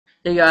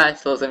Hey guys,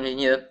 so Simon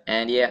here,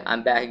 and yeah,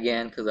 I'm back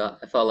again because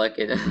I felt like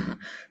it.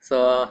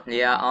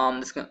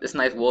 Yeah, this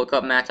nice World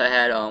Cup match I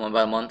had about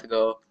a month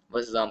ago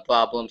versus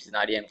Problems. He's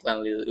not even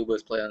playing the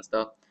Uber's player and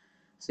stuff.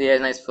 So yeah, he's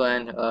a nice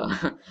friend.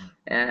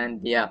 And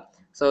yeah,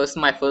 so this is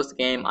my first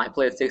game. I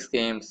played 6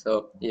 games,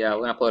 so yeah,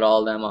 we're gonna play all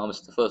of them. It's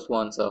the first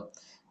one, so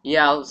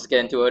yeah, let's just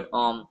get into it.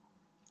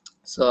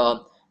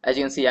 As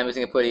you can see, I'm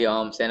using a pretty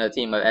standard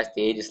team of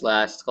SDA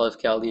slash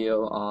Scarlet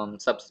Keldeo,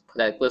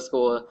 Pathetic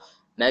Gliscor,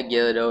 Meg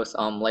Gyarados,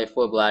 Life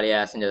Orb,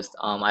 Latias, and just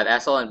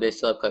I've SL and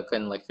Bishop 'cause I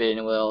couldn't like fit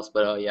anywhere else,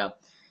 but yeah.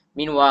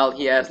 Meanwhile,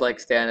 he has like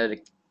standard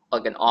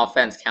like an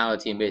offense counter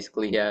team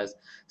basically. He has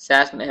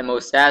Sass Memo,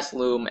 Sass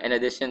Loom, in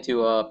addition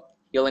to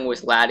Healing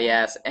with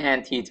Latias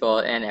and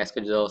T-Tor and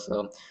Excadrill,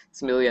 so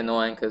it's really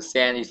annoying because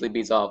Sand usually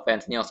beats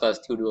offense, and he also has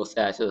 2 dual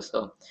stashes,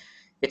 so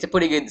it's a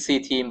pretty good C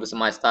team with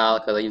my style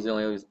because I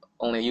usually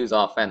only use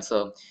offense.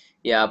 So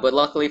yeah, but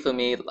luckily for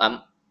me,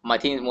 my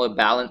team's more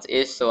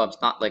balanced-ish, so I'm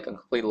not like a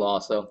complete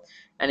loss. So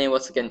anyway,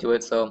 let's get into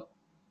it. So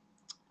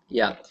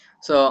yeah,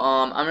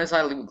 I'm gonna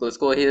decide to leave with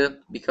Gliscor here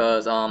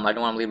because I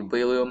don't want to leave with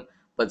Breloom.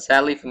 But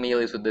sadly for me, at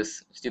least with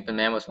this stupid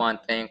Mammoth Swan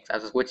thing, I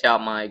have to switch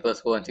out my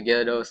Gliscor into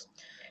Gyarados,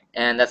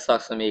 and that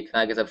sucks for me because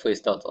I guess I free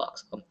stealth lock.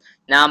 So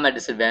now I'm at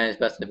disadvantage.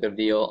 That's a good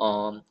deal.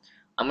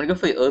 I'm gonna go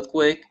for the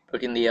earthquake,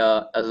 putting the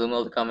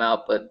Azumarill to come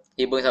out, but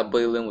he brings out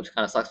Breloom, which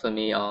kind of sucks for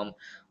me.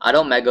 I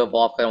don't Mega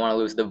Evolve because I don't want to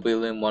lose the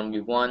Breloom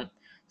 1v1,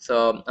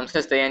 so I'm just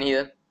gonna stay in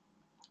here,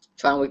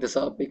 trying to wake this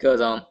up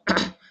because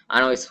I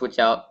know he switch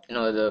out in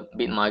order to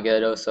beat my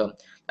Gyarados, so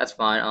that's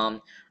fine.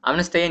 I'm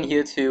gonna stay in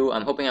here too.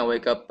 I'm hoping I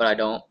wake up, but I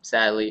don't,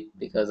 sadly,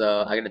 because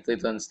I get a 3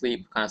 turn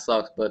sleep. Kind of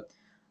sucks, but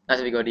that's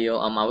a big deal.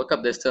 I wake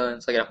up this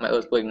turn, so I get off my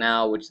Earthquake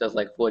now, which does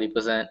like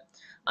 40%.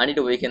 I need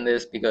to weaken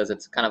this because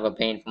it's kind of a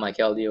pain for my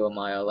Keldeo or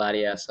my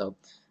Latias, so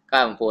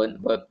kind of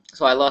important. But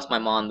so I lost my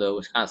Mondo,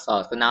 which kind of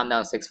sucks. But now I'm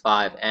down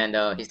 6-5, and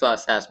he still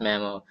has Sass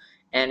Mamo,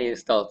 and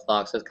he's Stealth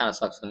Lock, so it kind of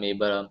sucks for me.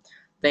 But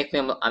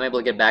thankfully, I'm able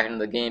to get back into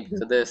the game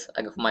because of this.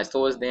 I go for my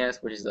Swords Dance,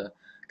 which is a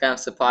kind of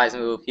surprise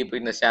move. Keep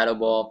bringing the Shadow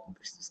Ball,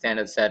 which is the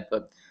standard set,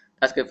 but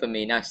that's good for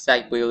me. Now I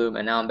sack Breloom,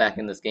 and now I'm back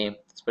in this game.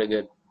 It's pretty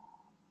good.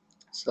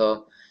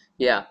 So,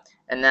 yeah.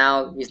 And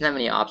now he doesn't have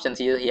any options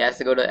here. He has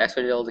to go to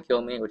Extra Gel to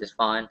kill me, which is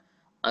fine.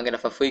 I'm gonna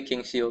for free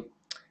King Shield,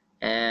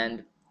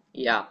 and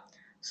yeah.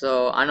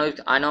 So I know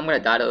I'm gonna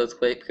die to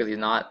Earthquake because he's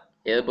not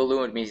Air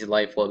Balloon, which means he's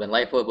Life Orb, and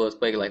Life Orb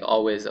Earthquake like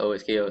always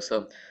KO.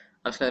 So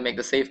I'm just gonna make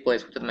the safe play,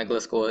 switch to my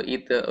Gliscor,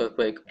 eat the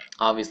Earthquake,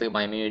 obviously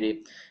my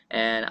immunity.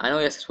 And I know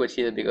he has to switch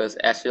here because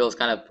Astral is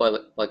kind of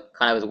put like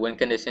kind of his win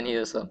condition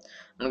here, so I'm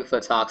looking for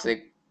a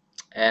Toxic,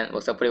 and it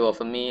works out pretty well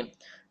for me.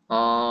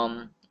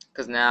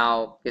 Because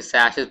now his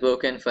sash is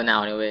broken for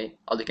now anyway.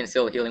 Although you can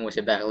still healing wish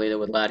it back later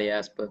with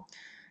Latias, but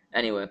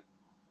anyway.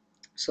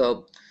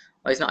 So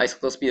he's not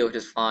Icicle Speed, which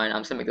is fine.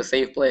 I'm just gonna make the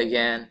safe play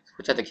again,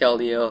 switch out to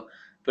Keldeo,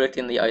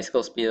 predicting the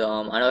Icicle Speed.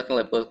 I know I can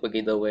let both quick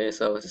either way,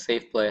 so it's a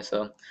safe play,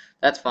 so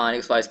that's fine.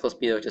 It's Icicle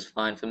Speed, which is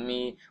fine for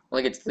me.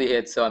 Only gets 3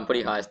 hits, so I'm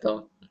pretty high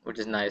still, which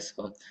is nice.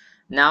 So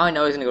now I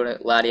know he's gonna go to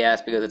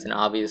Latias because it's an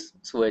obvious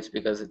switch,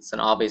 because it's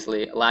an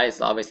obviously Latias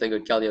is obviously a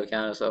good Keldeo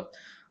counter, so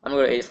I'm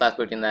gonna go to 80 slash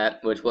predicting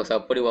that, which works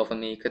out pretty well for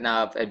me, because now I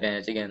have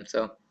advantage again.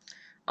 So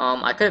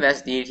I could have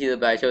SD'd here,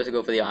 but I chose to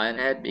go for the Iron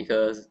Head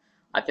because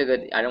I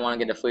figured I don't want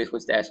to get the free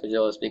switch to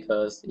Aspergillus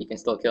because he can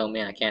still kill me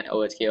and I can't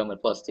always kill him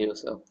at +2.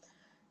 So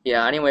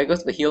yeah, anyway, it goes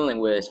to the Healing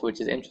Wish, which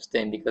is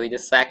interesting because he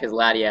just sacked his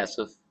Latias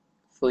with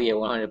free at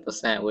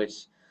 100%,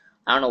 which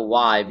I don't know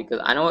why, because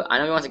I know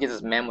he wants to get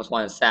this Mammoth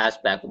One and Sash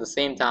back, but at the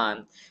same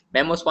time,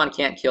 Mammoth One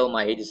can't kill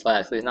my Aegis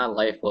Slash because he's not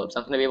Life Orb, so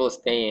I'm going to be able to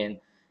stay in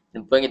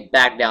and bring it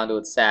back down to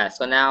its Sash.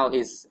 So now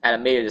he's at a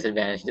major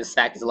disadvantage. He just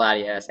sacked his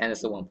Latias and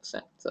it's a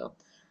 1%. So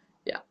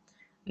yeah.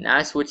 Now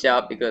I switch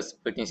out because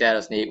picking Shadow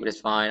Sneak, which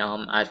is fine.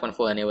 I just went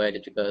full anyway,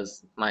 just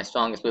because my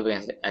strongest move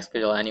against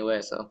Excadrill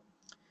anyway, so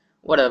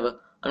whatever.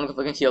 I'm gonna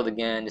fucking shield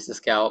again, just to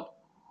scout,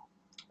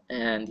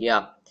 and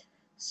yeah.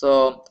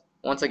 So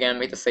once again,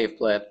 make the safe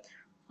play.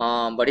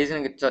 But he's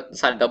gonna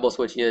decide to double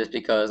switch here just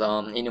because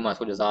he knew my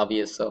switch was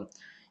obvious. So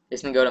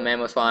he's gonna go to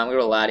Mammoth Farm. I'm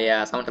gonna go to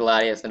Latias. I went to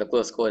Latias and the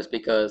Blue Score just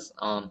because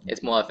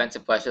it's more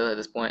offensive pressure at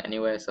this point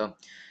anyway. So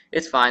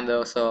it's fine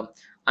though. So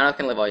I know I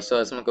can live ice, so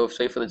I'm gonna go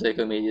straight for the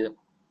Draco Meteor.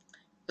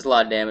 It's a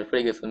lot of damage,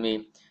 pretty good for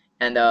me.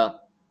 And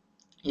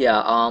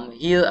yeah,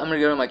 here I'm gonna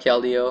go to my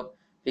Keldeo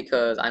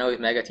because I know he's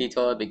Mega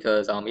T-Tor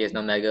because he has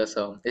no Mega,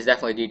 so it's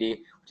definitely DD,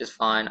 which is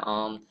fine.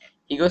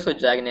 He goes for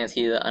Dragon Dance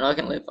here. I know I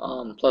can live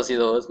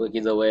 +0 Earthquake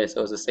either way,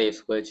 so it's a safe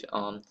switch.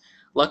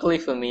 Luckily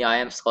for me, I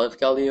am Scarlet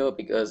Keldeo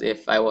because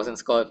if I wasn't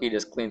Scarlet, he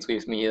just clean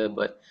sweeps me here.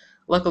 But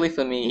luckily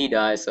for me, he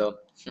dies, so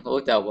it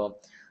worked out well.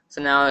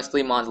 So now there's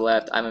 3 Mons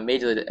left. I'm a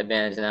major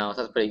advantage now,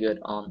 so that's pretty good.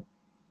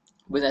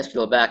 With that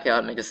skill back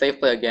out, make a safe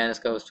play again. Let's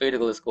go straight to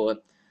Gliscor.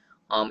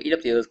 Eat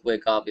up the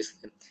Earthquake,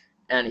 obviously.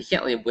 And he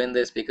can't really win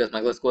this because my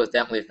Gliscor is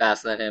definitely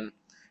faster than him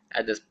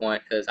at this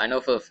point, because I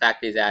know for a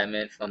fact he's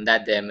Adamant from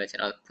that damage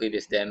and other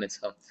previous damage.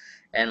 So,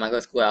 and my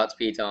Gliscor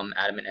outspeeds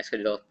Adamant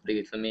Excadrill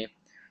pretty good for me.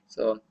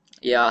 So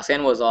yeah,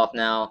 Sand was off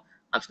now.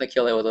 I'm just gonna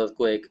kill it with a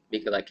quick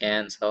because I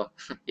can. So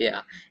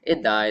yeah,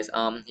 it dies.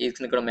 He's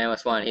gonna go to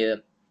 -1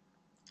 here.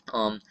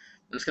 I'm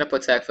just gonna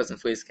protect for some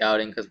free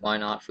scouting because why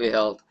not? Free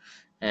health.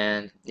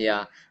 And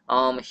yeah,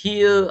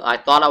 here I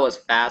thought I was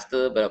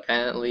faster, but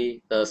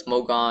apparently the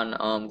Smogon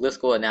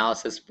Gliscor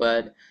analysis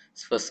spread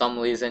for some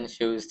reason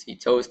he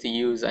chose to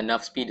use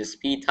enough speed to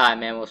speed tie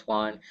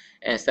 -1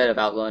 instead of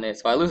outrun it.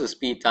 So I lose a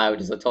speed tie,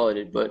 which is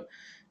retarded, but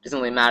it doesn't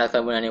really matter if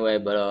I win anyway.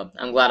 But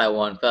I'm glad I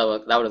won. That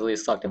would have really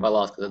sucked if I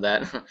lost because of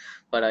that.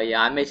 But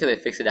yeah, I made sure they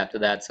fixed it after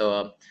that.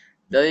 So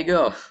there you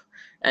go.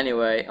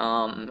 Anyway,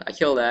 I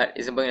kill that.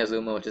 He's gonna bring a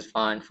Zuma, which is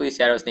fine. Free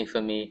Shadow Sneak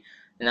for me,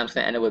 and I'm just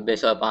gonna end it with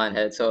Bishop behind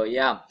head. So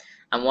yeah,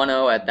 I'm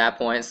 1-0 at that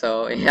point.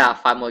 So yeah,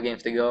 5 more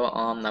games to go.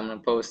 I'm gonna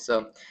post.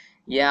 So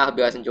yeah, I hope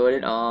you guys enjoyed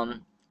it.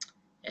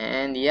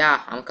 And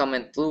yeah, I'm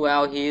coming through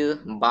out here.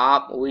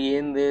 Bob, we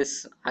in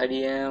this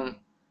IDM.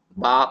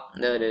 Bob,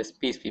 there it is.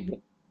 Peace,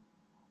 people.